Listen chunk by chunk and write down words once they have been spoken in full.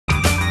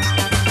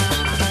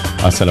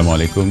আসসালামু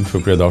আলাইকুম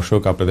সুপ্রিয়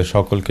দর্শক, আপনাদের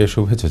সকলকে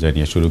শুভেচ্ছা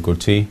জানিয়ে শুরু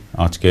করছি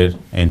আজকের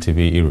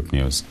এনটিভি ইউরোপ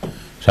নিউজ।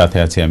 সাথে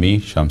আছি আমি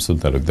শামসুল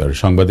তালুকদার।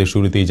 সংবাদের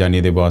শুরুতেই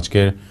জানিয়ে দেব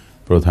আজকের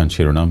প্রধান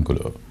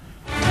শিরোনামগুলো।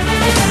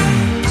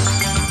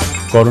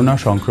 করোনা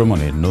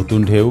সংক্রমণের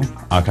নতুন ঢেউ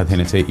আঘাত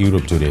এনেছে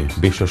ইউরোপ জুড়ে।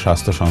 বিশ্ব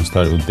স্বাস্থ্য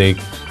সংস্থার উদ্বেগ,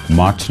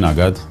 মার্চ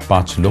নাগাদ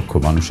 5 লক্ষ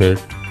মানুষের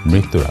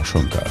মৃত্যুর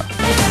আশঙ্কা।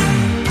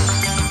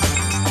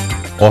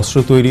 অস্ত্র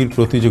তৈরির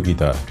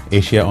প্রতিযোগিতা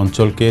এশিয়া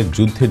অঞ্চলকে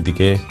যুদ্ধের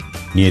দিকে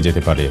নিয়ে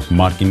যেতে পারে,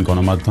 মার্কিন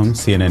গণমাধ্যম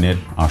সিএনএন-এর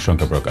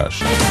আশঙ্কা প্রকাশ।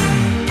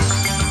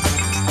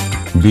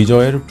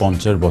 বিজয়ের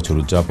 50 বছর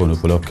উদযাপন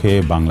উপলক্ষে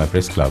বাংলা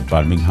প্রেস ক্লাব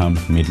বার্মিংহাম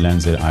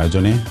মিডল্যান্ডসের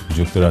আয়োজনে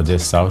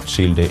যুক্তরাজ্যের সাউথ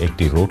শিল্ডে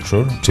একটি রোড শো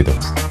অনুষ্ঠিত।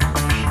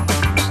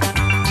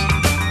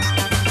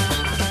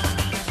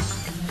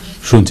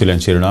 শুনছিলেন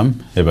শিরোনাম,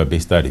 এবার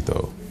বিস্তারিত।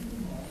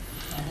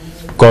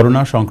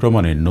 করোনা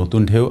সংক্রমণের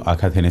নতুন ঢেউ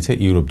আঘাত এনেছে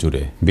ইউরোপ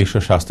জুড়ে। বিশ্ব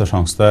স্বাস্থ্য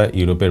সংস্থা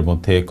ইউরোপের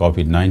মধ্যে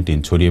কোভিড-19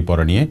 ছড়িয়ে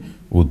পড়া নিয়ে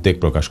উদ্বেগ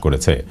প্রকাশ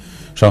করেছে।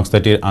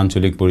 সংস্থাটির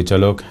আঞ্চলিক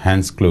পরিচালক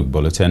হ্যান্স ক্লুগ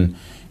বলেছেন,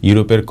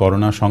 ইউরোপের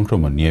করোনা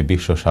সংক্রমণ নিয়ে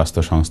বিশ্ব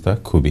স্বাস্থ্য সংস্থা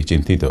খুবই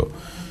চিন্তিত।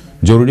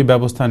 জরুরি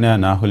ব্যবস্থা নেওয়া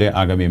না হলে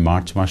আগামী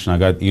মার্চ মাস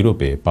নাগাদ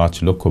ইউরোপে 5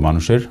 লক্ষ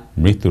মানুষের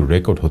মৃত্যুর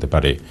রেকর্ড হতে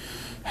পারে।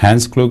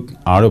 হ্যান্স ক্লুগ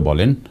আরও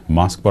বলেন,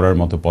 মাস্ক পরার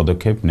মতো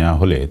পদক্ষেপ নেওয়া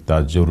হলে তা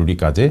জরুরি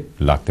কাজে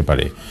লাগতে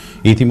পারে।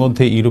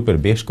 ইতিমধ্যে ইউরোপের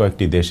বেশ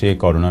কয়েকটি দেশে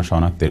করোনা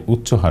শনাক্তের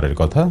উচ্চ হারের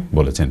কথা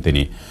বলেছেন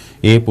তিনি।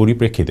 এ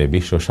পরিপ্রেক্ষিতে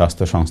বিশ্ব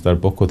স্বাস্থ্য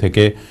সংস্থার পক্ষ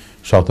থেকে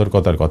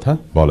সতর্কতার কথা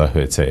বলা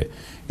হয়েছে।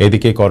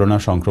 এদিকে করোনা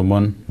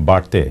সংক্রমণ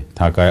বাড়তে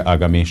থাকায়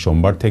আগামী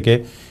সোমবার থেকে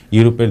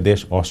ইউরোপের দেশ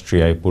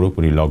অস্ট্রিয়ায়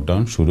পুরোপুরি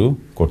লকডাউন শুরু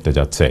করতে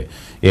যাচ্ছে।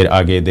 এর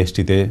আগে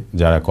দেশটিতে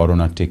যারা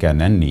করোনার টিকা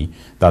নেননি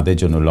তাদের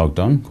জন্য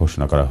লকডাউন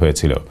ঘোষণা করা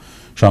হয়েছিল।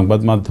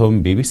 সংবাদ মাধ্যম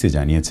বিবিসি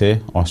জানিয়েছে,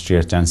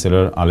 অস্ট্রিয়ার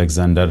চ্যান্সেলর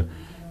আলেকজান্ডার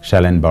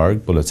শ্যালেনবার্গ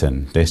বলেছেন,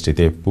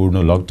 দেশটিতে পূর্ণ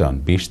লকডাউন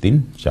 20 দিন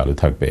চালু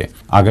থাকবে।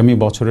 আগামী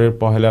বছরের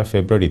 1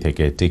 ফেব্রুয়ারি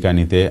থেকে টিকা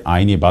নিতে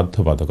আইনি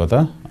বাধ্যবাধকতা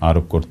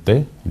আরোপ করতে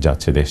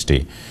যাচ্ছে দেশটি।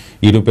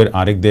 ইউরোপের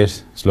আরেক দেশ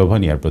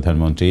স্লোভানিয়ার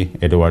প্রধানমন্ত্রী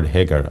এডওয়ার্ড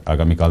হেগার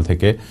আগামীকাল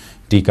থেকে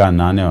টিকা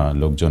না নেওয়া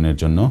লোকজনের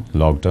জন্য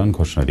লকডাউন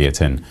ঘোষণা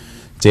দিয়েছেন।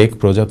 চেক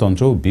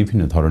প্রজাতন্ত্রও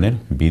বিভিন্ন ধরনের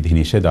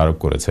বিধিনিষেধ আরোপ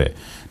করেছে।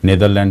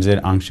 নেদারল্যান্ডসের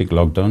আংশিক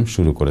লকডাউন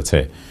শুরু করেছে।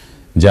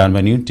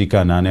 জার্মানিও টিকা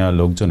না নেওয়া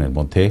লোকজনের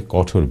মধ্যে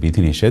কঠোর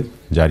বিধিনিষেধ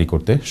জারি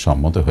করতে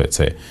সম্মত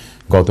হয়েছে।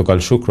 গতকাল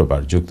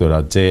শুক্রবার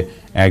যুক্তরাজ্যে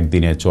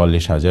একদিনে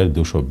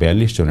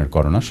 44,242 জনের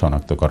করোনা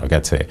শনাক্ত করা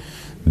গেছে।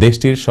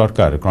 দেশটির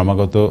সরকার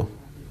ক্রমাগত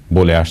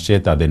বলে আসছে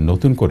তাদের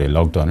নতুন করে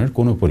লকডাউনের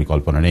কোনো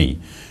পরিকল্পনা নেই।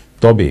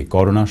 তবে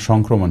করোনা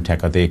সংক্রমণ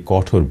ঠেকাতে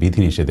কঠোর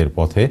বিধিনিষেধের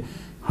পথে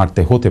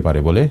হাঁটতে হতে পারে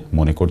বলে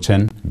মনে করছেন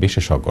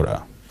বিশেষজ্ঞরা।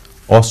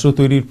 অস্ত্র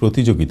তৈরির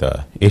প্রতিযোগিতা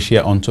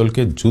এশিয়া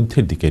অঞ্চলকে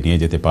যুদ্ধের দিকে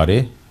নিয়ে যেতে পারে,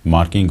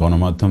 মার্কিন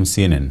গণমাধ্যম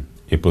সিএনএন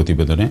এ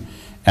প্রতিবেদনে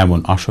এমন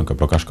আশঙ্কা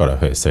প্রকাশ করা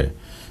হয়েছে।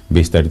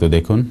 বিস্তারিত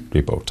দেখুন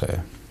রিপোর্টে।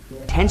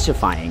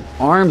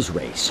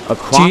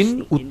 চীন,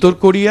 উত্তর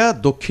কোরিয়া,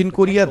 দক্ষিণ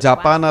কোরিয়া,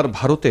 জাপান আর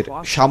ভারতের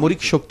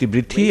সামরিক শক্তি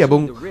বৃদ্ধি এবং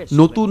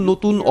নতুন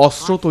নতুন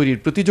অস্ত্র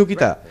তৈরির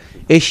প্রতিযোগিতা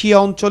এশিয়া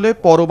অঞ্চলে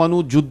পরমাণু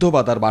যুদ্ধ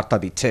বাঁধার বার্তা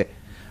দিচ্ছে।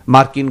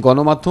 মার্কিন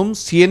গণমাধ্যম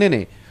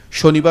সিএনএনে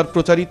শনিবার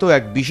প্রচারিত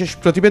এক বিশেষ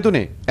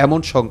প্রতিবেদনে এমন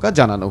শঙ্কা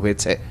জানানো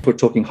হয়েছে।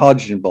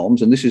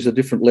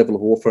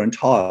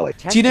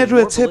 চীনের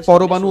রয়েছে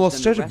পরমাণু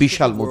অস্ত্রের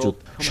বিশাল মজুদ।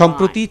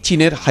 সম্প্রতি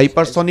চীনের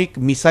হাইপারসনিক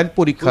মিসাইল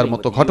পরীক্ষার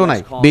মতো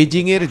ঘটনায়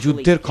বেইজিং এর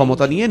যুদ্ধের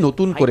ক্ষমতা নিয়ে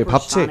নতুন করে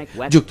ভাবছে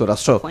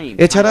যুক্তরাষ্ট্র।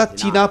 এছাড়া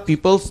চীনা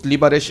পিপলস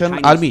লিবারেশন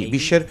আর্মি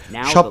বিশ্বের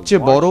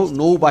সবচেয়ে বড়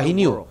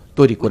নৌবাহিনীও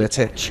তৈরি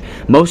করেছে।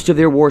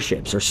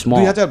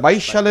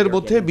 2022 সালের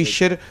মধ্যে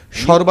বিশ্বের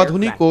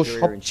সর্বাধুনিক ও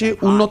সবচেয়ে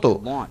উন্নত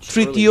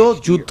তৃতীয়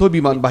যুদ্ধ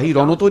বিমানবাহী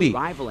রণতরী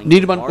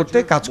নির্মাণ করতে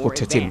কাজ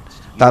করছে চীন।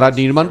 তারা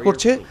নির্মাণ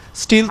করছে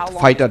স্টিলথ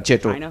ফাইটার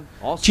জেটও।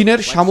 চীনের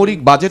সামরিক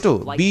বাজেটও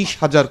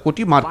 20,000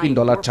 কোটি মার্কিন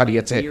ডলার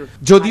ছাড়িয়েছে।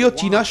 যদিও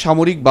চীনা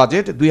সামরিক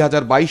বাজেট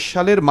 2022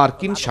 সালের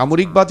মার্কিন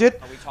সামরিক বাজেট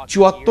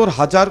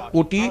 74,000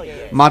 কোটি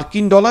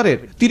মার্কিন ডলারের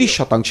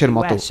 30%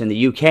 মতো।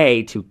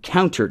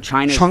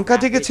 শঙ্কা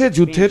জেগেছে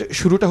যুদ্ধের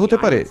শুরুটা হতে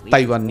পারে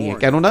তাইওয়ান নিয়ে,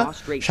 কেননা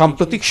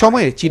সাম্প্রতিক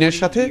সময়ে চীনের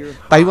সাথে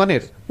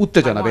তাইওয়ানের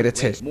উত্তেজনা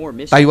বেড়েছে।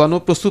 তাইওয়ানও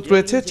প্রস্তুত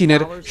রয়েছে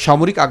চীনের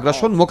সামরিক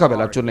আগ্রাসন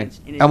মোকাবেলার জন্য,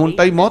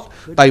 এমনটাই মত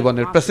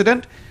তাইওয়ানের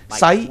প্রেসিডেন্ট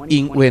সাই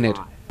ইং-ওয়েনের।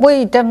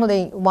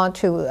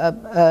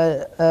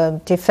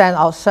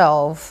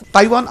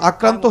 তাইওয়ান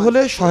আক্রান্ত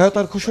হলে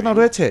সহায়তার ঘোষণা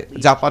রয়েছে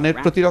জাপানের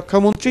প্রতিরক্ষা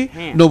মন্ত্রী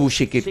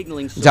নোবুশিকির।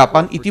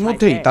 জাপান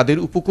ইতিমধ্যেই তাদের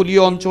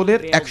উপকূলীয় অঞ্চলের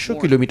 100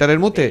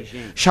 কিলোমিটারের মধ্যে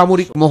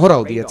সামরিক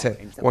মহড়াও দিয়েছে।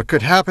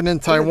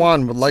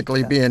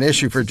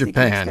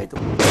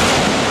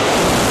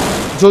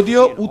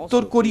 যদিও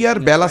উত্তর কোরিয়ার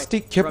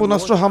ব্যালাস্টিক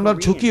ক্ষেপণাস্ত্র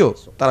হামলার ঝুঁকিও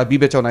তারা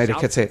বিবেচনায়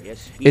রেখেছে।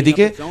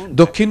 এদিকে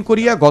দক্ষিণ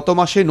কোরিয়া গত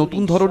মাসে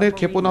নতুন ধরনের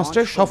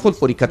ক্ষেপণাস্ত্রের সফল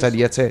পরীক্ষা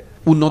চালিয়েছে,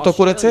 উন্নত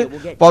করেছে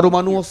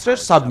পরমাণু অস্ত্রের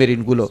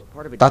সাবমেরিনগুলো।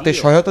 তাতে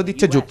সহায়তা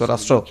দিচ্ছে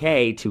যুক্তরাষ্ট্র।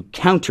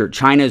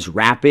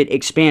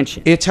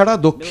 এছাড়া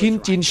দক্ষিণ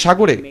চীন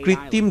সাগরে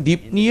কৃত্রিম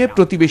দ্বীপ নিয়ে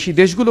প্রতিবেশী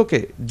দেশগুলোকে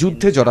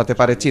যুদ্ধে জড়াতে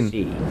পারে চীন।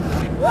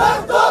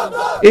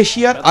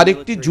 এশিয়ার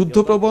আরেকটি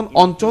যুদ্ধপ্রবণ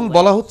অঞ্চল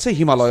বলা হচ্ছে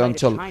হিমালয়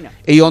অঞ্চল।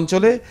 এই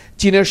অঞ্চলে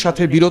চীনের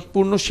সাথে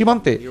বিরোধপূর্ণ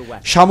সীমান্তে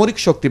সামরিক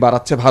শক্তি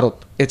বাড়াচ্ছে ভারত।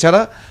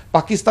 এছাড়া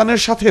পাকিস্তানের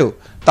সাথেও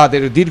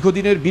তাদের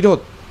দীর্ঘদিনের বিরোধ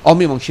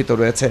অমীমাংসিত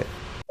রয়েছে।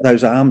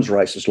 Those arms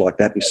races like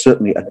that is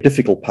certainly a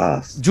difficult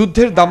path.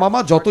 যুদ্ধের দামামা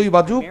যতই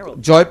বাজুক,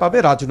 জয় পাবে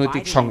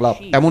রাজনৈতিক সংলাপ,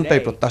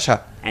 এমনটাই প্রত্যাশা।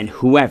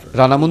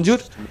 রানা মঞ্জুর,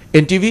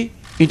 NTV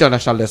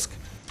ইন্টারন্যাশনাল ডেস্ক।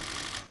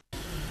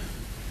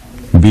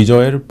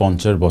 বিজয়ের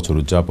 50 বছর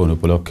উদযাপন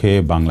উপলক্ষে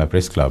বাংলা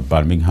প্রেস ক্লাব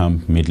বার্মিংহাম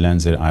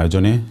মিডল্যান্ডসের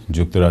আয়োজনে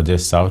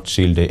যুক্তরাজ্যের সাউথ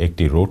শিল্ডে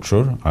একটি রোড শো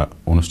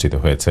অনুষ্ঠিত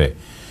হয়েছে।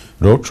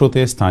 রোড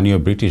শোতে স্থানীয়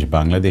ব্রিটিশ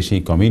বাংলাদেশি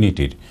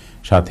কমিউনিটির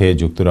সাথে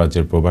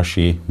যুক্তরাজ্যের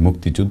প্রবাসী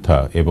মুক্তিযোদ্ধা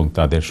এবং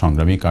তাদের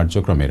সংগ্রামী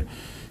কার্যক্রমের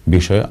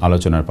বিষয়ে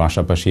আলোচনার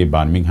পাশাপাশি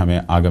বার্মিংহামে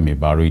আগামী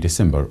 12ই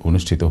ডিসেম্বর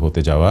অনুষ্ঠিত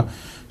হতে যাওয়া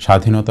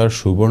স্বাধীনতার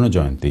সুবর্ণ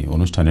জয়ন্তী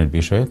অনুষ্ঠানের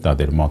বিষয়ে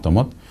তাদের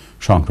মতামত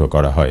সংগ্রহ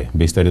করা হয়।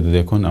 বিস্তারিত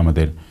দেখুন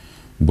আমাদের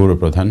ব্যুরো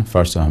প্রধান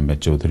ফারস আহমেদ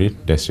চৌধুরীর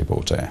ডেস্ক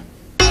রিপোর্টে।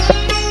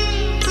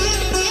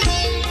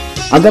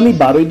 আগামী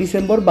 12ই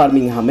ডিসেম্বর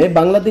বার্মিংহামে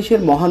বাংলাদেশের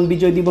মহান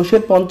বিজয়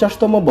দিবসের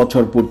 50তম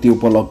বছর পূর্তি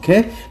উপলক্ষে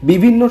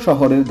বিভিন্ন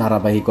শহরের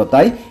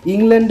ধারাবাহিকতায়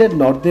ইংল্যান্ডের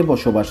নর্থে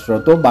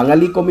বসবাসরত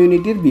বাঙালি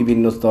কমিউনিটির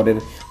বিভিন্ন স্তরের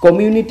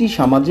কমিউনিটি,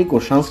 সামাজিক ও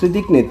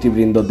সাংস্কৃতিক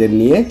নেতৃবৃন্দদের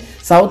নিয়ে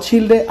সাউথ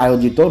শিল্ডে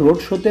আয়োজিত রোড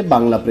শোতে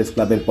বাংলা প্রেস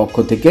ক্লাবের পক্ষ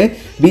থেকে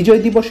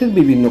বিজয় দিবসের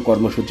বিভিন্ন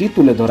কর্মসূচি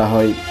তুলে ধরা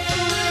হয়।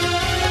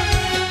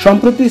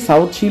 সম্প্রতি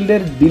সাউথ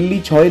শিল্ডের দিল্লি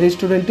 6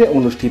 রেস্টুরেন্টে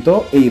অনুষ্ঠিত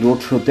এই রোড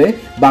শোতে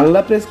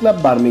বাংলা প্রেস ক্লাব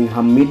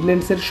বার্মিংহাম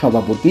মিডল্যান্ডসের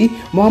সভাপতি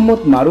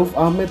মোহাম্মদ মারুফ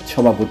আহমেদ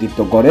সভাপতিত্ব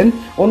করেন।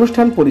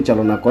 অনুষ্ঠান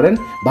পরিচালনা করেন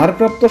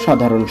ভারপ্রাপ্ত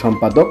সাধারণ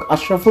সম্পাদক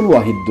আশরাফুল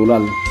ওয়াহিদ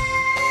দুলাল।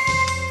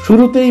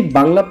 শুরুতেই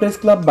বাংলা প্রেস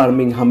ক্লাব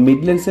বার্মিংহাম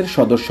মিডল্যান্ডসের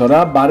সদস্যরা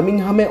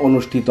বার্মিংহামে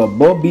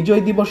অনুষ্ঠিতব্য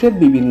বিজয় দিবসের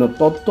বিভিন্ন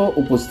তথ্য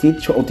উপস্থিত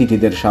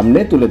অতিথিদের সামনে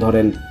তুলে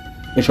ধরেন।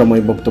 এ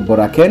সময় বক্তব্য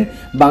রাখেন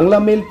বাংলা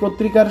মেইল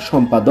পত্রিকার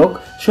সম্পাদক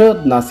সৈয়দ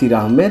নাসির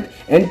আহমেদ,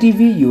 NTV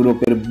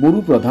ইউরোপের ব্যুরো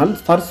প্রধান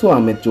ফারসু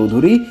আহমেদ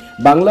চৌধুরী,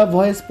 বাংলা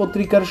ভয়েস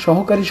পত্রিকার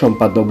সহকারী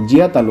সম্পাদক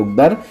জিয়া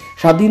তালুকদার,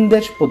 স্বাধীন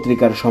দেশ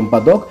পত্রিকার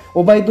সম্পাদক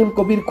ওবায়দুল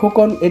কবির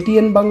খোকন,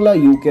 ATN বাংলা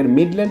ইউকের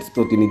মিডল্যান্ডস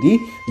প্রতিনিধি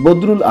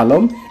বদরুল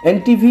আলম,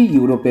 NTV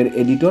ইউরোপের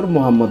এডিটর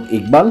মোহাম্মদ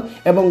ইকবাল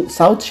এবং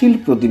সাউথ শিল্ড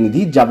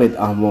প্রতিনিধি জাবেদ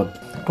আহমদ।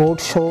 রোড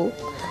শো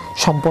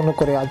সম্পন্ন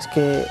করে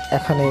আজকে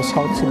এখানে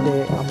সাউথ শিল্ডে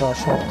আমরা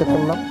সমাপ্ত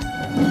করলাম।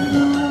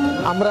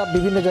 আমরা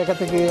বিভিন্ন জায়গা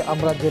থেকে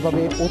আমরা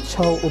যেভাবে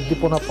উৎসাহ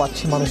উদ্দীপনা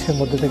পাচ্ছি মানুষের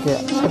মধ্যে থেকে,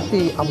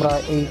 সত্যি আমরা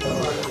এই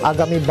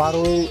আগামী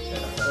 12ই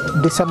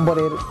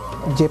ডিসেম্বরের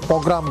যে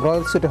প্রোগ্রাম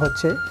রয়্যাল সুইটে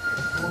হচ্ছে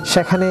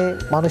সেখানে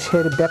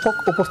মানুষের ব্যাপক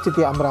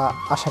উপস্থিতি আমরা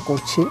আশা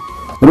করছি।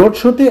 রোড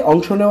শোতে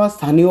অংশ নেওয়া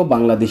স্থানীয়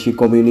বাংলাদেশি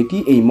কমিউনিটি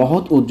এই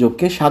মহৎ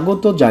উদ্যোগকে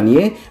স্বাগত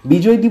জানিয়ে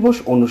বিজয় দিবস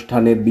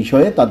অনুষ্ঠানের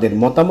বিষয়ে তাদের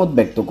মতামত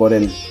ব্যক্ত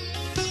করেন।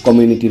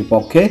 কমিউনিটির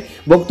পক্ষে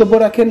বক্তব্য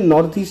রাখেন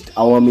নর্থ ইস্ট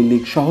আওয়ামী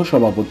লীগ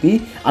সহসভাপতি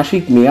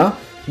আশিক মিয়া,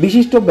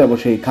 বিশিষ্ট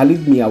ব্যবসায়ী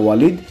খালিদ মিয়া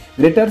Walid,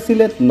 greater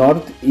Sylhet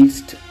north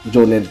east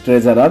জোনের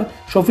ট্রেজারার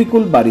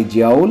শফিকুল বারী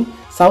জিয়াউল,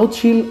 সাউথ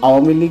শিল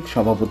আওয়ামী লীগ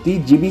সভাপতি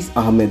জিবিস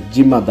আহমেদ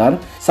জিম্মাদার,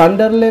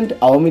 সান্ডারল্যান্ড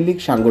আওয়ামী লীগ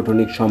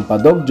সাংগঠনিক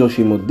সম্পাদক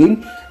জসিমউদ্দিন,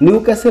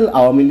 নিউক্যাসেল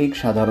আওয়ামী লীগ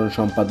সাধারণ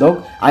সম্পাদক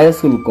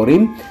আয়াসুল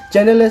করিম,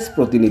 চ্যানেল এস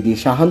প্রতিনিধি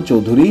শাহান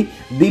চৌধুরী,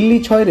 দিল্লি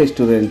 6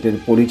 রেস্টুরেন্টের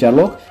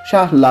পরিচালক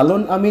শাহ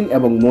লালন আমিন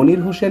এবং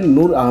মনির হোসেন,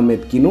 নূর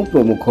আহমেদ কিনু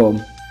প্রমুখ।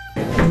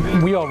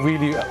 We are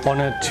really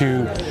honored to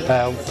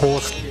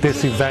host this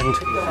event.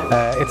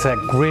 It's a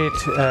great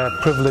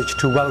privilege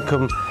to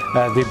welcome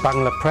the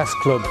Bangla Press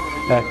Club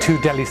to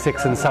Delhi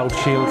 6 and South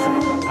Shields,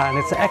 and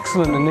it's an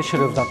excellent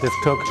initiative that this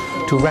took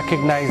to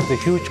recognize the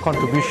huge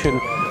contribution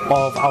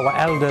of our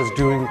elders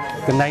during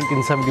the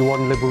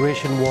 1971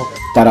 Liberation War.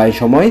 তারা এই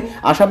সময়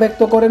আশা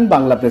ব্যক্ত করেন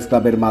Bangla press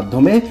ক্লাবের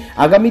মাধ্যমে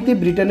আগামীতে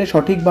ব্রিটেনে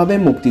সঠিকভাবে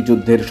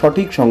মুক্তিযুদ্ধের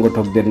সঠিক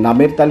সংগঠকদের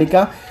নামের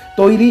তালিকা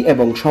তৈরি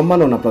এবং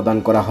সম্মাননা প্রদান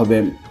করা হবে।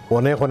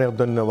 অনেক অনেক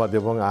ধন্যবাদ।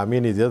 এবং আমি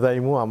নিজে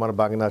যাইমু, আমার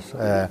বাংলা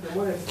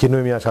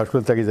কিনুমিয়া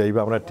শাসকুল থেকে যাইব।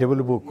 আমরা টেবিল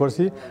বুক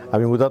করছি।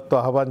 আমি উদাত্ত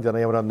আহ্বান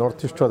জানাই আমরা নর্থ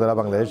ইস্ট যারা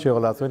বাংলাদেশি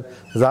হল আছেন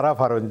যারা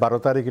পারেন 12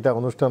 তারিখ এটা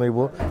অনুষ্ঠান হইব,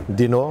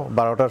 দিনও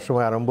 12টার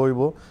সময় আরম্ভ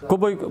হইব।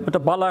 খুবই এটা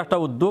ভালো একটা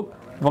উদ্যোগ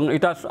এবং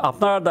এটা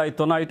আপনার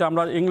দায়িত্ব না, এটা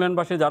আমরা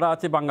ইংল্যান্ডবাসী যারা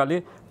আছে বাঙালি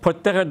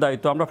প্রত্যেকের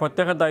দায়িত্ব। আমরা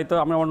প্রত্যেকের দায়িত্ব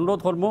আমরা অনুরোধ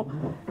করবো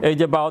এই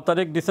যে 12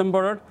 তারিখ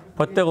ডিসেম্বরের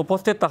প্রত্যেক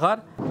উপস্থিত থাকার।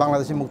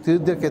 বাংলাদেশি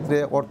মুক্তিযুদ্ধের ক্ষেত্রে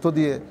অর্থ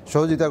দিয়ে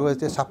সহযোগিতা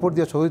করেছে, সাপোর্ট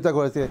দিয়ে সহযোগিতা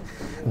করেছে,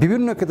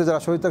 বিভিন্ন ক্ষেত্রে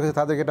যারা সহযোগিতা করেছে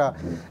তাদেরকে এটা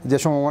যে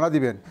সম্মাননা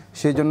দিবেন,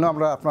 সেই জন্য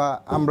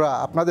আমরা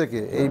আপনাদেরকে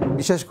এই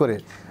বিশেষ করে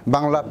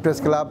বাংলা প্রেস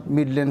ক্লাব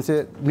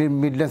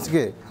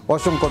মিডল্যান্ডসকে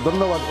অসংখ্য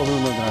ধন্যবাদ,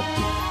 অভিনন্দন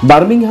জানাচ্ছি।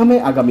 বার্মিংহামে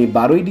আগামী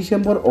 12ই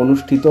ডিসেম্বর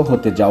অনুষ্ঠিত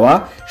হতে যাওয়া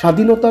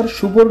স্বাধীনতার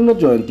সুবর্ণ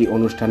জয়ন্তী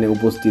অনুষ্ঠানে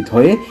উপস্থিত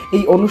হয়ে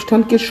এই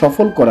অনুষ্ঠানকে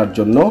সফল করার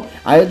জন্য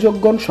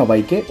আয়োজকগণ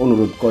সবাইকে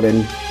অনুরোধ করেন।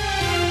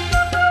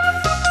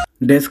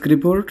 Desk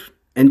report,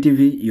 NTV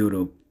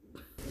Europe.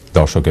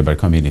 দর্শক, এবার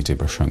কমিউনিটি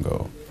প্রসঙ্গ।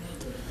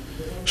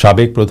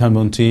 সাবেক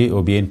প্রধানমন্ত্রী ও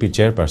বিএনপি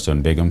চেয়ারপারসন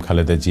বেগম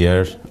খালেদা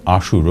জিয়ার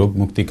আশু রোগ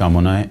মুক্তি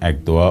কামনায় এক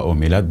দোয়া ও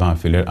মিলাদ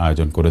মাহফিলের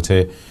আয়োজন করেছে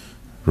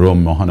রোম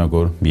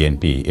মহানগর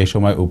বিএনপি। এ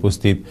সময়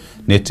উপস্থিত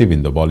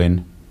নেতৃবৃন্দ বলেন,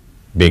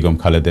 বেগম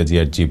খালেদা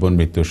জিয়ার জীবন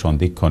মৃত্যুর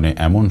সন্ধিক্ষণে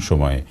এমন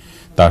সময়ে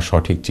তার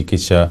সঠিক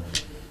চিকিৎসা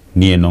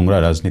নিয়ে নোংরা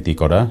রাজনীতি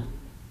করা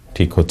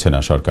ঠিক হচ্ছে না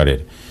সরকারের।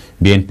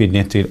 বিএনপির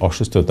নেত্রীর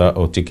অসুস্থতা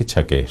ও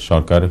চিকিৎসাকে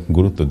সরকার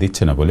গুরুত্ব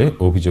দিচ্ছে না বলে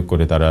অভিযোগ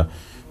করে তারা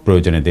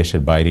প্রয়োজনে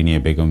দেশের বাইরে নিয়ে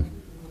বেগম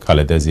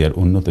খালেদা জিয়ার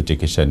উন্নত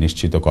চিকিৎসা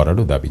নিশ্চিত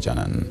করারও দাবি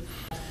জানান।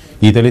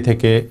 ইতালি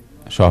থেকে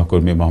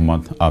সহকর্মী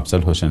মোহাম্মদ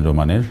আফজাল হোসেন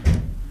রোমানের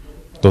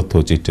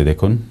তথ্যচিত্রে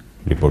দেখুন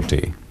রিপোর্টটি।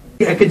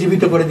 একে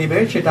জীবিত করে দিবে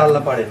সেটা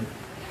আল্লাহ পারেন,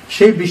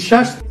 সেই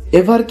বিশ্বাস।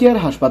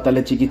 এভারকেয়ার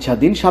হাসপাতালে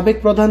চিকিৎসাধীন সাবেক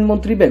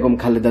প্রধানমন্ত্রী বেগম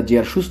খালেদা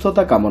জিয়ার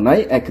সুস্থতা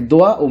কামনায় এক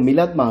দোয়া ও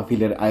মিলাদ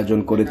মাহফিলের আয়োজন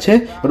করেছে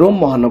রোম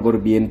মহানগর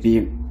বিএনপি।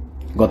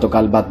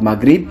 গতকাল বাদ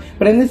মাগরিব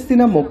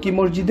প্রেনেস্তিনা মক্কি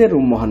মসজিদে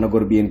রোম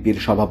মহানগর বিএনপির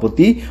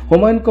সভাপতি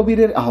হুমায়ুন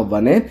কবিরের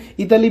আহ্বানে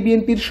ইতালি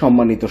বিএনপির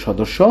সম্মানিত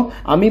সদস্য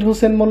আমির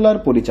হোসেন মোল্লার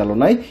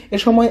পরিচালনায় এ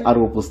সময়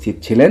আরও উপস্থিত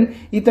ছিলেন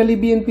ইতালি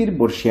বিএনপির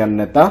বর্ষিয়ান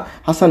নেতা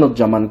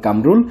হাসানুজ্জামান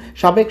কামরুল,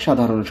 সাবেক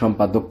সাধারণ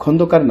সম্পাদক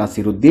খন্দকার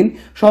নাসির উদ্দিন,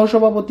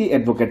 সহসভাপতি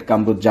অ্যাডভোকেট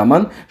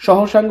কামরুজ্জামান, সহ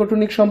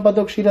সাংগঠনিক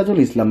সম্পাদক সিরাজুল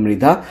ইসলাম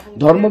মৃধা,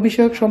 ধর্ম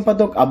বিষয়ক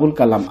সম্পাদক আবুল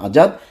কালাম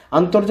আজাদ,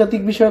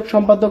 আন্তর্জাতিক বিষয়ক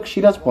সম্পাদক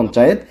সিরাজ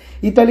পঞ্চায়েত,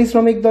 ইতালি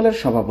শ্রমিক দলের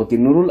সভাপতি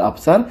নুরুল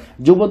আফসার,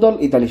 যুবদল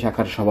ইতালি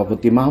শাখার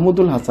সভাপতি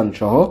মাহমুদুল হাসান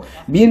সহ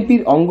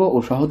বিএনপির অঙ্গ ও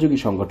সহযোগী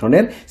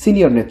সংগঠনের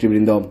সিনিয়র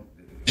নেতৃবৃন্দ।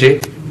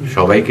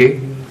 সবাইকে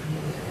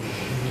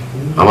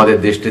আমাদের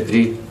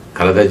দেশনেত্রী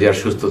খালেদা জিয়ার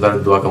সুস্থতার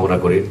দোয়া কামনা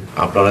করে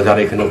আপনারা যারা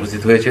এখানে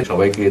উপস্থিত হয়েছেন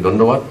সবাইকে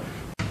ধন্যবাদ।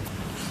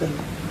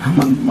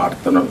 আমার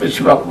মারতো না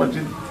বেশি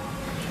ভালোবাসি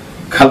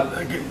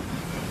খালেদাকে,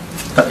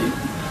 তাই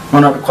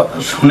ওনার কথা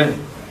শুনে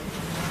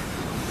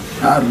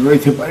আর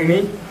রইতে পারিনি,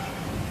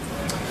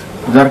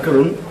 যার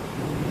কারণ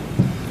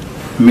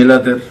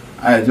মিলাদের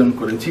আয়োজন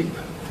করেছি।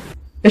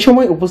 এ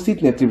সময় উপস্থিত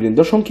নেতৃবৃন্দ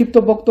সংক্ষিপ্ত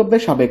বক্তব্যে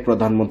সাবেক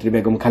প্রধানমন্ত্রী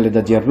বেগম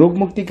খালেদা জিয়ার রোগ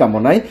মুক্তি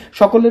কামনায়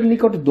সকলের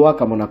নিকট দোয়া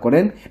কামনা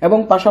করেন এবং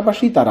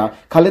পাশাপাশি তারা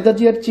খালেদা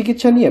জিয়ার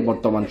চিকিৎসা নিয়ে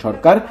বর্তমান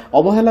সরকার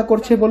অবহেলা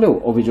করছে বলেও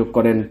অভিযোগ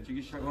করেন।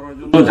 চিকিৎসা করার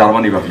জন্য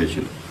জার্মানি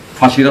পাঠিয়েছিল,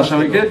 ফাঁসির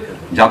আসামিকে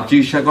যার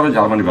চিকিৎসা করে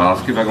জার্মানি।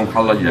 আজকে বেগম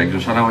খালেদা জিয়া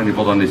একজন সেনাবাহিনী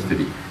প্রধানের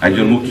স্ত্রী,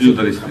 একজন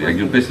মুক্তিযোদ্ধার স্ত্রী,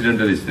 একজন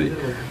প্রেসিডেন্টের স্ত্রী,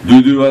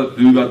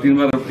 দুইবার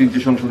তিনবার তিনটি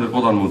সংসদের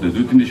প্রধানমন্ত্রী,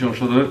 তিনটি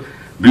সংসদের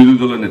বিরোধী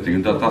দলের নেত্রী,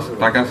 কিন্তু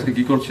তাকে আজকে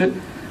কি করছে?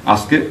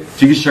 আজকে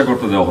চিকিৎসা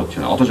করতে দেওয়া হচ্ছে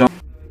না। অথচ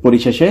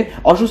পরিশেষে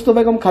অসুস্থ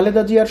বেগম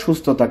খালেদা জিয়ার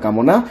সুস্থতা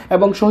কামনা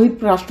এবং শহীদ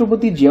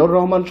রাষ্ট্রপতি জিয়াউর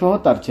রহমান সহ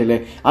তার ছেলে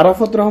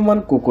আরাফত রহমান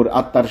কুকুর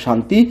আত্মার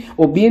শান্তি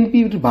ও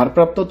বিএনপির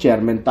ভারপ্রাপ্ত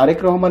চেয়ারম্যান তারেক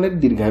রহমানের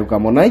দীর্ঘায়ু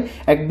কামনায়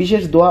এক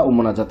বিশেষ দোয়া ও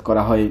মোনাজাত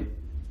করা হয়।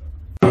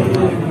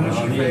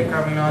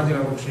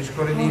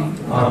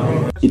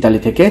 ইতালি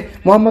থেকে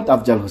Mohammad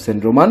Afzal Hossain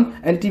Roman,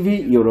 NTV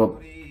Europe.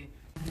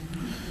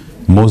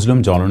 মুসলিম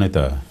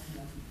জননেতা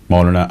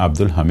মৌলানা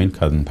আব্দুল হামিদ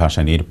খান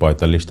ভাসানীর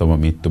 ৪৫তম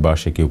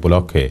মৃত্যুবার্ষিকী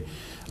উপলক্ষে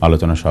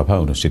আলোচনা সভা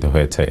অনুষ্ঠিত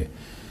হয়েছে।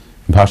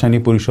 ভাসানী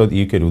পরিষদ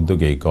ইউকের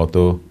উদ্যোগে গত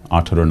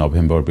 ১৮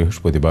 নভেম্বর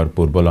বৃহস্পতিবার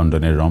পূর্ব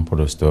লন্ডনের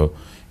রমফোর্ডস্থ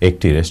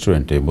একটি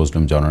রেস্টুরেন্টে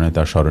মুসলিম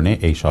জননেতার স্মরণে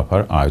এই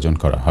সভার আয়োজন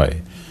করা হয়।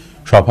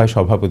 সভায়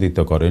সভাপতিত্ব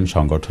করেন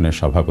সংগঠনের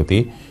সভাপতি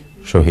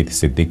শহীদ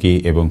সিদ্দিকী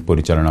এবং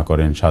পরিচালনা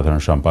করেন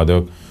সাধারণ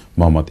সম্পাদক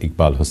মোহাম্মদ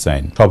ইকবাল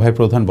হোসেন। সভায়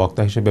প্রধান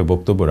বক্তা হিসেবে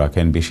বক্তব্য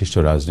রাখেন বিশিষ্ট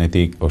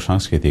রাজনৈতিক ও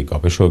সাংস্কৃতিক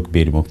গবেষক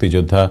বীর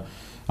মুক্তিযোদ্ধা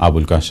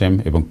আবুল কাশেম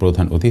এবং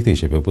প্রধান অতিথি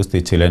হিসেবে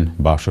উপস্থিত ছিলেন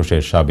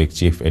বাসসের সাবেক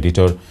চিফ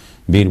এডিটর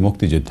বীর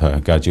মুক্তিযোদ্ধা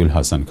গাজীউল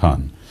হাসান খান।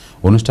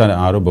 অনুষ্ঠানে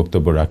আরও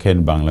বক্তব্য রাখেন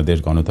বাংলাদেশ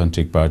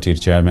গণতান্ত্রিক পার্টির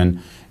চেয়ারম্যান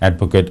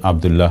অ্যাডভোকেট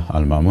আবদুল্লাহ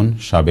আল মামুন,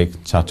 সাবেক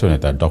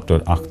ছাত্রনেতা ডক্টর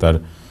আখতার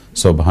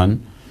সোবহান,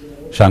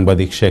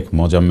 সাংবাদিক শেখ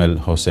মোজাম্মেল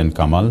হোসেন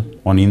কামাল,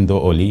 অনিন্দ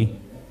অলি,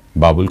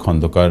 বাবুল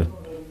খন্দকার,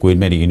 কুইন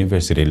মেরি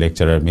ইউনিভার্সিটির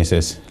lecturer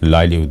Mrs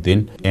Laili Uddin,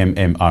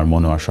 MMR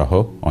Monowar সহ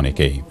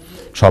অনেকেই।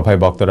 সভায়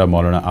বক্তারা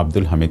মৌলানা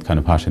আব্দুল হামিদ খান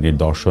ভাসানীর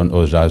দর্শন ও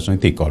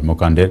রাজনৈতিক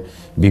কর্মকাণ্ডের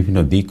বিভিন্ন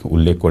দিক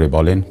উল্লেখ করে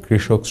বলেন,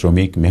 কৃষক,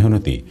 শ্রমিক,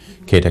 মেহনতি,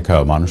 খেটে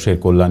খাওয়া মানুষের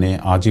কল্যাণে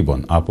আজীবন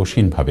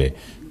আপোষহীনভাবে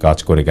কাজ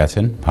করে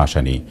গেছেন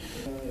ভাসানী।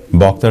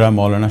 বক্তারা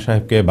মৌলানা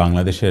সাহেবকে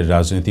বাংলাদেশের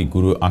রাজনৈতিক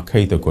গুরু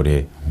আখ্যায়িত করে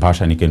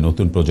ভাসানীকে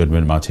নতুন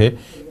প্রজন্মের মাঝে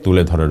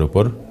তুলে ধরার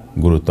উপর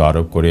গুরুত্ব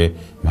আরোপ করে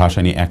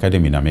ভাসানী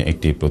একাডেমি নামে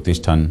একটি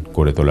প্রতিষ্ঠান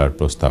গড়ে তোলার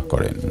প্রস্তাব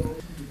করেন।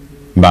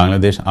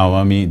 বাংলাদেশ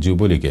আওয়ামী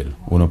যুবলীগের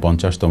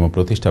 ৪৯তম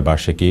প্রতিষ্ঠা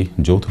বার্ষিকী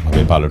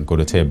যৌথভাবে পালন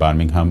করেছে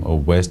বার্মিংহাম ও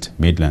ওয়েস্ট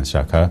মিডল্যান্ডস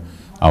শাখা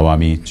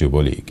আওয়ামী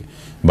যুবলীগ।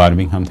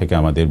 বার্মিংহাম থেকে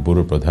আমাদের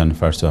ব্যুরো প্রধান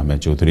ফারসু আহমেদ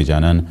চৌধুরী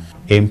জানান,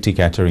 MT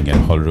ক্যাটারিংয়ের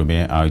হলরুমে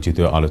আয়োজিত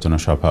আলোচনা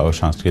সভা ও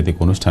সাংস্কৃতিক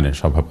অনুষ্ঠানের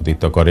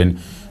সভাপতিত্ব করেন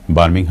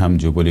বার্মিংহাম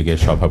যুবলীগের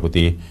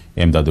সভাপতি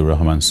এমদাদুর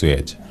রহমান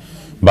সুয়েজ।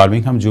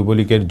 বার্মিংহাম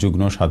যুবলীগের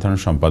যুগ্ম সাধারণ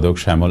সম্পাদক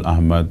শ্যামল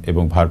আহমদ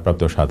এবং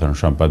ভারপ্রাপ্ত সাধারণ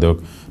সম্পাদক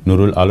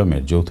নুরুল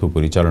আলমের যৌথ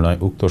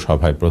পরিচালনায় উক্ত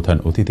সভায় প্রধান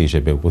অতিথি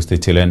হিসেবে উপস্থিত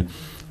ছিলেন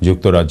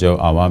যুক্তরাজ্য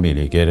আওয়ামী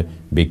লীগের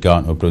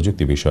বিজ্ঞান ও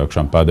প্রযুক্তি বিষয়ক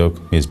সম্পাদক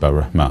মিসবাউর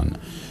রহমান।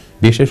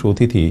 বিশেষ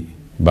অতিথি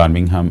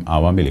বার্মিংহাম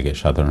আওয়ামী লীগের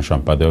সাধারণ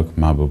সম্পাদক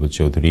মাহবুব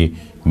চৌধুরী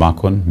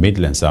মাখন,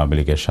 মিডল্যান্ডস আওয়ামী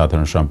লীগের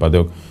সাধারণ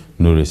সম্পাদক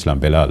নুর ইসলাম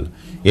বেলাল।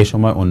 এ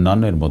সময়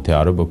অন্যান্যের মধ্যে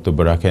আরও বক্তব্য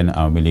রাখেন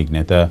আওয়ামী লীগ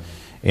নেতা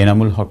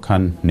এনামুল হক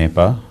খান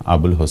নেপা,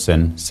 আবুল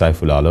হোসেন,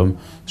 সাইফুল আলম,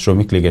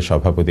 শ্রমিক লীগের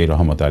সভাপতি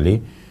রহমত আলী,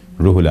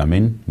 রুহুল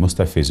আমিন,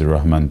 মুস্তাফিজুর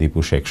রহমান, দীপু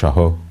শেখ সহ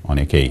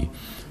অনেকেই।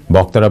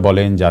 বক্তারা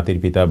বলেন, জাতির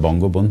পিতা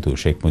বঙ্গবন্ধু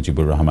শেখ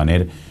মুজিবুর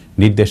রহমানের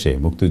নির্দেশে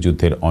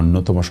মুক্তিযুদ্ধের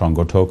অন্যতম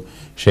সংগঠক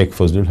শেখ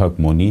ফজলুল হক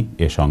মনি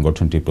এ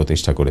সংগঠনটি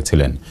প্রতিষ্ঠা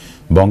করেছিলেন।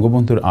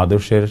 বঙ্গবন্ধুর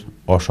আদর্শের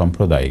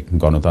অসাম্প্রদায়িক,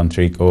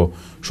 গণতান্ত্রিক ও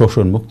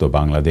শোষণমুক্ত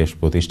বাংলাদেশ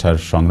প্রতিষ্ঠার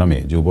সংগ্রামে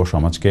যুব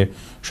সমাজকে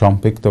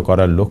সম্পৃক্ত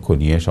করার লক্ষ্য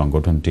নিয়ে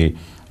সংগঠনটি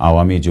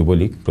আওয়ামী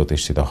যুবলীগ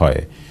প্রতিষ্ঠিত হয়।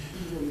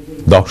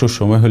 দর্শক,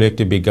 সময় হলো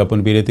একটি বিজ্ঞাপন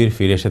বিরতির।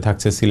 ফিরে এসে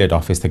থাকছে সিলেট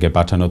অফিস থেকে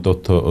পাঠানো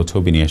তথ্য ও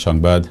ছবি নিয়ে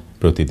সংবাদ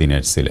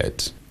প্রতিদিনের সিলেট।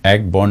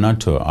 এক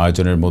বর্ণাঢ্য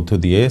আয়োজনের মধ্য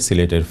দিয়ে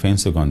সিলেটের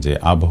ফেন্সুগঞ্জে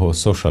আবহ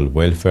সোশ্যাল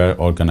ওয়েলফেয়ার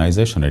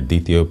অর্গানাইজেশনের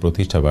দ্বিতীয়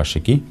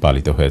প্রতিষ্ঠাবার্ষিকী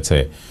পালিত হয়েছে।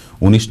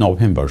 19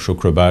 নভেম্বর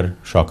শুক্রবার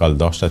সকাল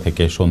 10টা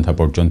থেকে সন্ধ্যা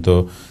পর্যন্ত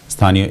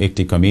স্থানীয়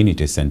একটি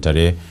কমিউনিটি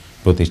সেন্টারে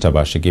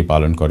প্রতিষ্ঠাবার্ষিকী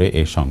পালন করে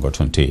এই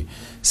সংগঠনটি।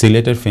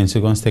 সিলেটের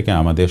ফেন্সুগঞ্জ থেকে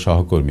আমাদের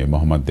সহকর্মী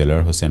মোহাম্মদ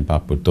দেলোয়ার হোসেন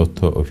পাপ্পুর তথ্য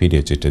ও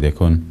ভিডিও চিত্রে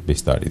দেখুন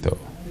বিস্তারিত।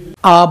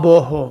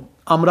 আবহ,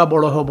 আমরা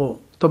বড় হব,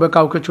 তবে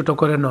কাউকে ছোট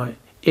করে নয়।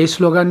 এই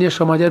স্লোগান নিয়ে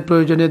সমাজের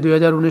প্রয়োজনে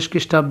 2019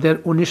 খ্রিস্টাব্দের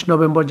 19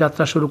 নভেম্বর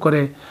যাত্রা শুরু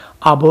করে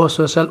আবহ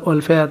সোশ্যাল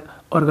ওয়েলফেয়ার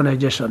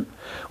অর্গানাইজেশন।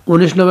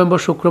 19 নভেম্বর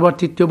শুক্রবার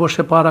তৃতীয়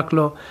বর্ষে পা রাখল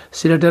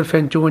সিলেটের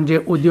ফেঞ্চুগঞ্জে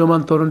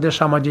উদীয়মান তরুণদের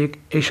সামাজিক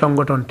এই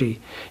সংগঠনটি।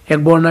 এক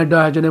বর্ণাঢ্য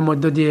আয়োজনের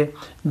মধ্য দিয়ে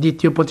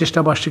দ্বিতীয়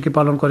প্রতিষ্ঠা বার্ষিকী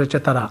পালন করেছে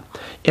তারা।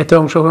 এতে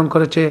অংশগ্রহণ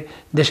করেছে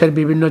দেশের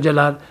বিভিন্ন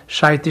জেলার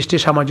 37টি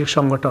সামাজিক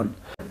সংগঠন।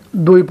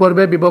 2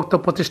 পর্বে বিভক্ত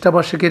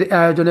প্রতিষ্ঠাবার্ষিকীর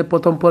আয়োজনে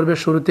প্রথম পর্বের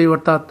শুরুতেই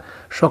অর্থাৎ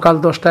সকাল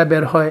 10টায়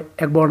বের হয়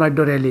এক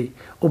বর্ণাঢ্য র্যালি।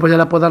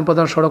 উপজেলা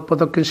প্রধান সড়ক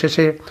প্রদক্ষিণ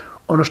শেষে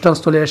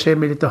অনুষ্ঠানস্থলে এসে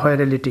মিলিত হয়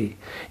র্যালিটি।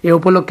 এ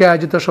উপলক্ষে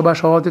আয়োজিত সভায়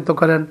সভাপতিত্ব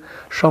করেন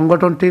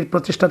সংগঠনটির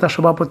প্রতিষ্ঠাতা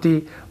সভাপতি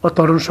ও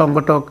তরুণ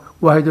সংগঠক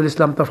ওয়াহিদুল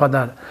ইসলাম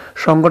তফাদার।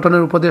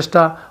 সংগঠনের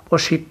উপদেষ্টা ও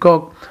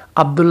শিক্ষক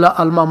আবদুল্লাহ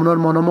আল মামুনুর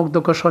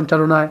মনোমুগ্ধকর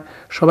সঞ্চালনায়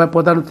সভায়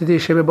প্রধান অতিথি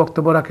হিসেবে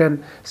বক্তব্য রাখেন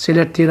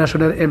সিলেট 3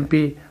 আসনের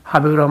এমপি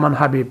হাবিবুর রহমান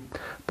হাবিব।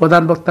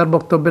 প্রধান বক্তার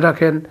বক্তব্যে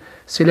রাখেন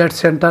সিলেট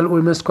সেন্ট্রাল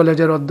উইমেন্স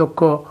কলেজের অধ্যক্ষ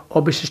ও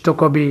বিশিষ্ট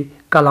কবি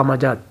কালাম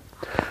আজাদ।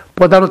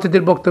 প্রধান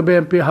অতিথির বক্তব্যে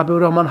এমপি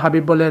হাবিবুর রহমান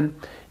হাবিব বলেন,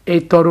 এই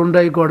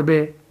তরুণরাই গড়বে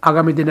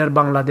আগামী দিনের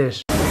বাংলাদেশ।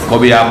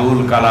 কবি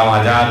আবুল কালাম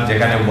আজাদ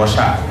যেখানে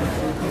বসা,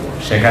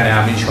 সেখানে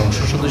আমি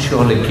সংসদ সদস্য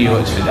হলে কি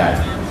হয়েছে যায়,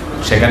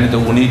 সেখানে তো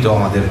উনি তো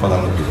আমাদের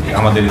প্রধান অতিথি,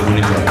 আমাদের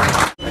উনি তো।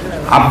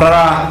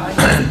 আপনারা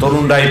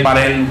তরুণরাই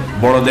পারেন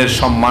বড়দের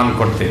সম্মান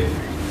করতে।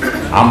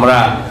 আমরা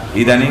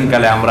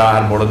ইদানিংকালে আমরা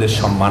আর বড়দের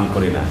সম্মান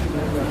করি না।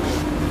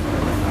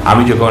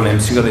 আমি যখন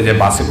এমসি কলেজে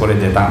বাসে করে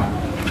যেতাম,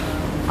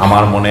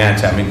 আমার মনে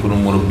আছে আমি কোনো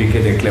মুরব্বীকে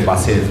দেখলে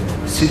বাসের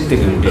সিট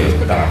থেকে উঠে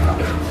দাঁড়াতাম।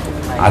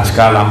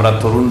 আজকাল আমরা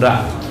তরুণরা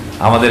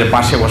আমাদের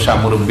পাশে বসা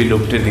মুরব্বী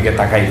লোকটির দিকে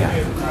তাকাই না।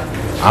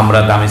 আমরা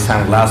দামি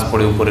সানগ্লাস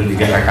পরে উপরের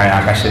দিকে তাকাই,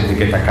 আকাশের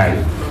দিকে তাকাই।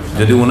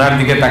 যদি ওনার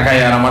দিকে তাকাই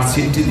আর আমার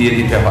সিটটি দিয়ে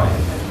দিতে হয়,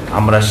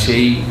 আমরা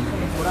সেই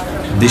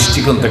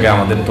দৃষ্টিকোণ থেকে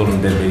আমাদের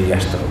তরুণদের বেরিয়ে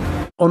আসতে হবে।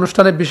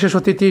 অনুষ্ঠানে বিশেষ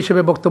অতিথি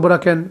হিসেবে বক্তব্য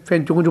রাখেন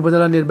ফেঞ্চুগঞ্জ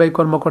উপজেলা নির্বাহী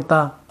কর্মকর্তা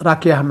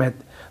রাকি আহমেদ,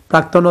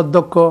 প্রাক্তন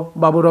অধ্যক্ষ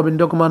বাবু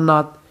রবীন্দ্র কুমার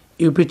নাথ,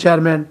 ইউপি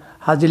চেয়ারম্যান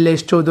হাজি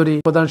লেইস চৌধুরী,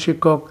 প্রধান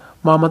শিক্ষক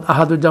মোহাম্মদ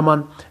আহাদুজ্জামান,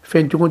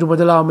 ফেঞ্চুগঞ্জ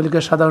উপজেলা আওয়ামী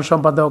লীগের সাধারণ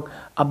সম্পাদক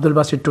আব্দুল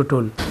বাসির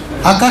টুটুল।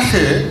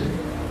 আকাশে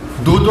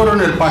 2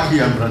 ধরনের পাখি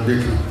আমরা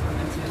দেখি,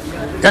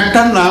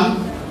 একটার নাম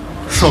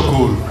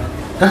শকুন,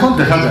 এখন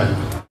দেখা যায় না।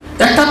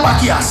 একটা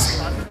পাখি আছে,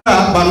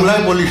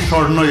 বাংলায় বলি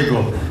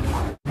স্বর্ণইগল।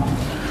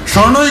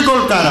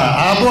 স্বর্ণইগল কারা?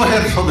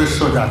 আবহের সদস্য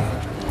যারা,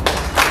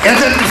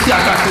 এদের বেশি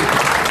আকাশে।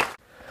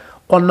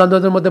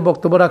 অন্যান্যদের মধ্যে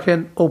বক্তব্য রাখেন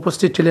ও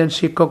উপস্থিত ছিলেন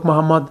শিক্ষক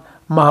মোহাম্মদ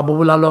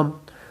মাহবুবুল আলম,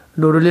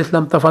 নুরুল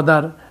ইসলাম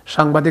তফাদার,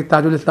 সাংবাদিক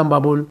তাজুল ইসলাম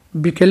বাবুল।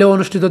 বিকেলে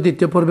অনুষ্ঠিত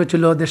দ্বিতীয় পর্বে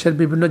ছিল দেশের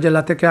বিভিন্ন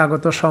জেলা থেকে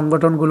আগত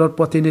সংগঠনগুলোর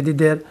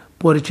প্রতিনিধিদের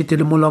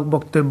পরিচিতিমূলক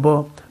বক্তব্য,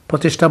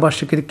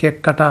 প্রতিষ্ঠাবার্ষিকীর কেক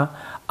কাটা,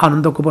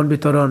 আনন্দ কুপন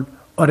বিতরণ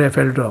ও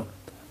raffle draw.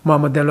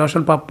 Mohammad Delwar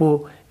Hossain Pappu,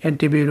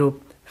 NTV Europe,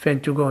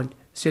 Fenchuganj,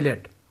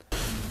 Sylhet.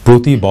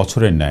 প্রতি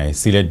বছরের ন্যায়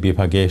সিলেট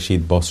বিভাগে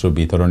শীতবস্ত্র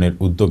বিতরণের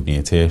উদ্যোগ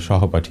নিয়েছে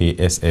সহপাঠী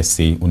SSC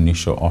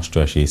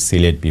 1988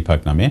 সিলেট বিভাগ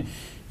নামে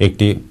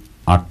একটি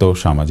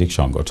আর্থসামাজিক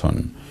সংগঠন।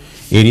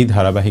 এরই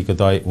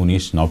ধারাবাহিকতায়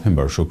 19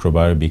 নভেম্বর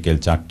শুক্রবার বিকেল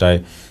 4টায়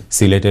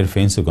সিলেটের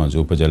ফেঞ্চুগঞ্জ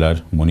উপজেলার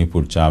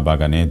মণিপুর চা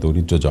বাগানে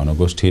দরিদ্র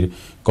জনগোষ্ঠীর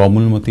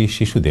কমলমতি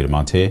শিশুদের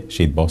মাঝে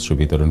শীতবস্ত্র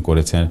বিতরণ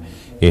করেছেন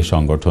এ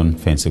সংগঠন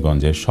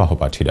ফেঞ্চুগঞ্জের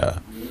সহপাঠীরা।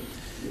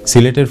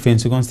 সিলেটের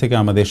ফেঞ্চুগঞ্জ থেকে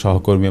আমাদের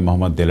সহকর্মী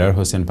মোহাম্মদ দেলোয়ার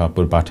হোসেন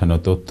পাপ্পুর পাঠানো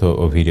তথ্য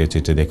ও ভিডিও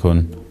চিত্রে দেখুন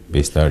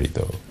বিস্তারিত।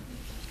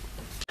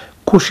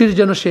 খুশির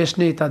যেন শেষ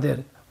নেই তাদের,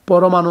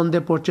 পরম আনন্দে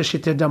পড়ছে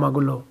শীতের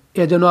জামাগুলো।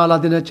 এ যেন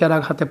আলাদিনের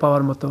চেরাগ হাতে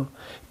পাওয়ার মতো।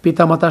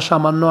 পিতামাতার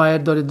সামান্য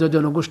আয়ের দরিদ্র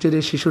জনগোষ্ঠীর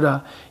এই শিশুরা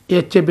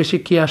এর চেয়ে বেশি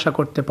কী আশা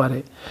করতে পারে।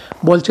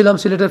 বলছিলাম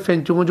সিলেটের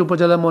ফেঞ্চুগঞ্জ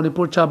উপজেলার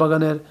মণিপুর চা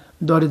বাগানের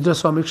দরিদ্র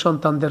শ্রমিক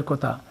সন্তানদের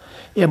কথা।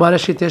 এবারে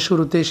শীতের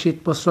শুরুতেই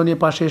শীতবস্ত্র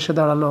নিয়ে পাশে এসে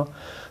দাঁড়ালো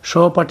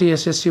সহপাঠী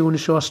SSC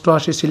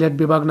 1988 সিলেট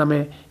বিভাগ নামে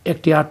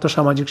একটি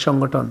আর্থসামাজিক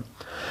সংগঠন।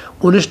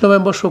 19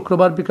 নভেম্বর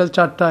শুক্রবার বিকেল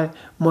 4টায়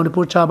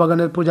মণিপুর চা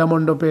বাগানের পূজা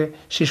মণ্ডপে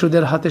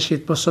শিশুদের হাতে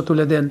শীতবস্ত্র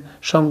তুলে দেন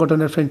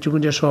সংগঠনের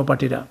ফেঞ্চুগঞ্জের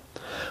সহপাঠীরা।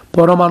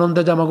 পরম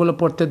আনন্দে জামাগুলো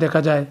পরতে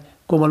দেখা যায়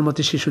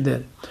কোমলমতি শিশুদের।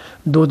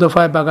 2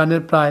 দফায়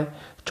বাগানের প্রায়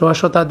 6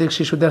 শতাধিক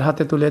শিশুদের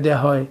হাতে তুলে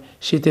দেওয়া হয়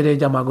শীতের এই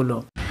জামাগুলো।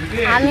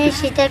 আমি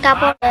শীতের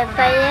কাপড়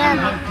পেয়ে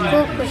আমি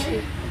খুব খুশি।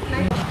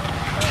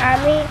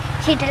 আমি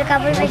শীতের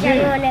কাপড় পেয়েছি,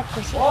 আমি অনেক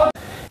খুশি।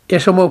 এ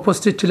সময়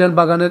উপস্থিত ছিলেন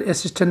বাগানের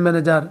অ্যাসিস্ট্যান্ট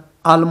ম্যানেজার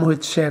আল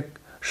মুহিত শেখ,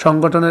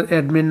 সংগঠনের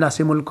অ্যাডমিন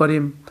নাসিমুল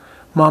করিম,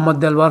 মোহাম্মদ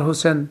দেলওয়ার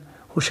হোসেন,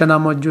 হুসেন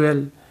আহমদ জুয়েল,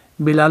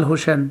 বিলাল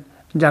হোসেন,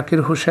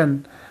 জাকির হোসেন,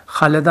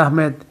 খালেদ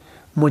আহমেদ,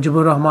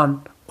 মুজিবুর রহমান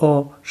ও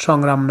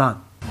সংগ্রাম নাথ।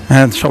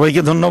 হ্যাঁ,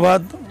 সবাইকে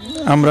ধন্যবাদ।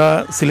 আমরা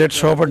সিলেট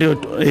সহপাঠী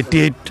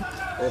 88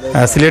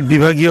 সিলেট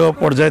বিভাগীয়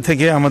পর্যায়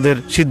থেকে আমাদের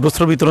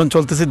শীতবস্ত্র বিতরণ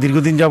চলতেছে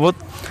দীর্ঘদিন যাবৎ।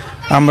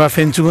 আমরা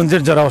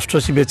ফেঞ্চুগঞ্জের যারা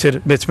 88 ব্যাচের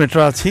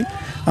ব্যাচমেটরা আছি,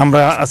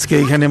 আমরা আজকে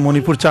এখানে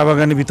মণিপুর চা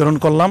বাগানে বিতরণ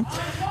করলাম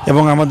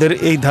এবং আমাদের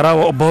এই ধারা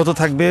অব্যাহত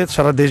থাকবে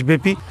সারা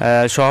দেশব্যাপী।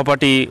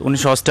 সহপাঠী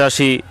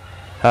 1988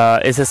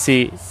 এসএসসি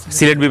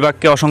সিলেট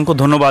বিভাগকে অসংখ্য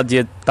ধন্যবাদ যে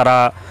তারা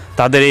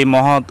তাদের এই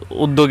মহৎ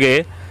উদ্যোগে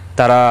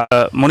তারা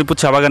মণিপুর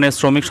চা বাগানের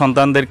শ্রমিক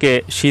সন্তানদেরকে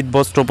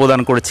শীতবস্ত্র প্রদান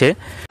করেছে।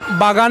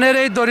 বাগানের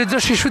এই দরিদ্র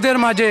শিশুদের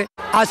মাঝে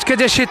আজকে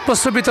যে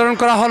শীতবস্ত্র বিতরণ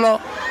করা হলো,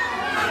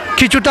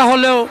 কিছুটা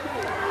হলেও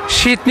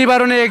শীত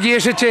নিবারণে এগিয়ে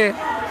এসেছে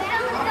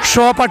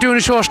সহপাঠী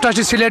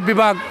 1988 সিলেট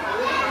বিভাগ।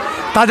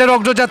 তাদের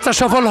অগ্রযাত্রা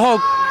সফল হোক।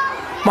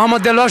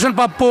 Mohammad Delwar Hossain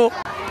Pappu,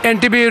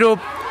 NTV Europe,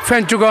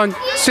 Fenchuganj,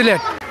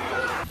 Sylhet.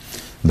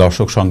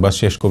 দর্শক, সংবাদ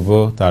শেষ করব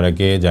তার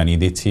আগে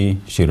জানিয়ে দিচ্ছি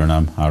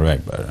শিরোনাম আরও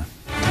একবার।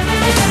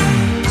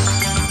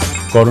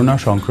 করোনা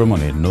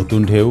সংক্রমণের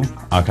নতুন ঢেউ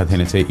আঘাত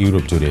এনেছে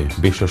ইউরোপ জুড়ে।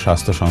 বিশ্ব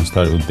স্বাস্থ্য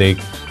সংস্থার উদ্বেগ,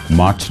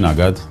 মার্চ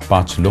নাগাদ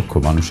 5 লক্ষ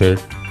মানুষের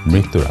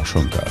মৃত্যুর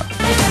আশঙ্কা।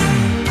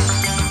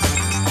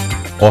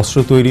 অস্ত্র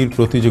তৈরির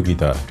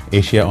প্রতিযোগিতা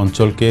এশিয়া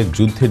অঞ্চলকে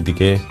যুদ্ধের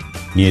দিকে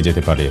নিয়ে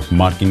যেতে পারে,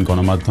 মার্কিন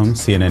গণমাধ্যম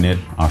CNN-এর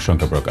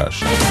আশঙ্কা প্রকাশ।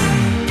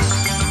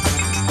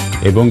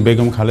 এবং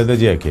বেগম খালেদা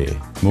জিয়াকে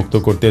মুক্ত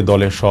করতে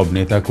দলের সব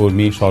নেতা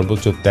কর্মী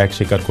সর্বোচ্চ ত্যাগ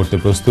স্বীকার করতে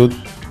প্রস্তুত,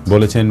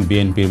 বলেছেন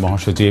বিএনপির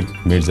মহাসচিব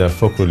মির্জা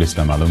ফখরুল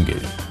ইসলাম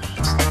আলমগীর।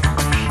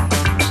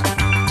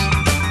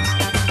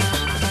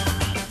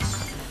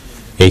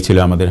 এই ছিল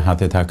আমাদের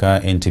হাতে থাকা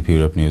NTV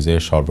ইউরোপ নিউজের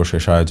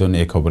সর্বশেষ আয়োজন।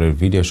 এ খবরের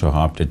ভিডিও সহ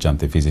আপডেট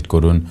জানতে ভিজিট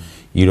করুন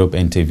ইউরোপ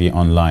NTV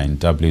অনলাইন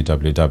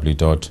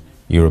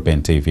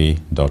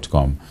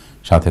www.europentv.com।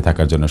 সাথে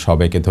থাকার জন্য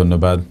সবাইকে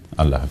ধন্যবাদ।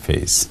 আল্লাহ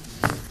হাফেজ।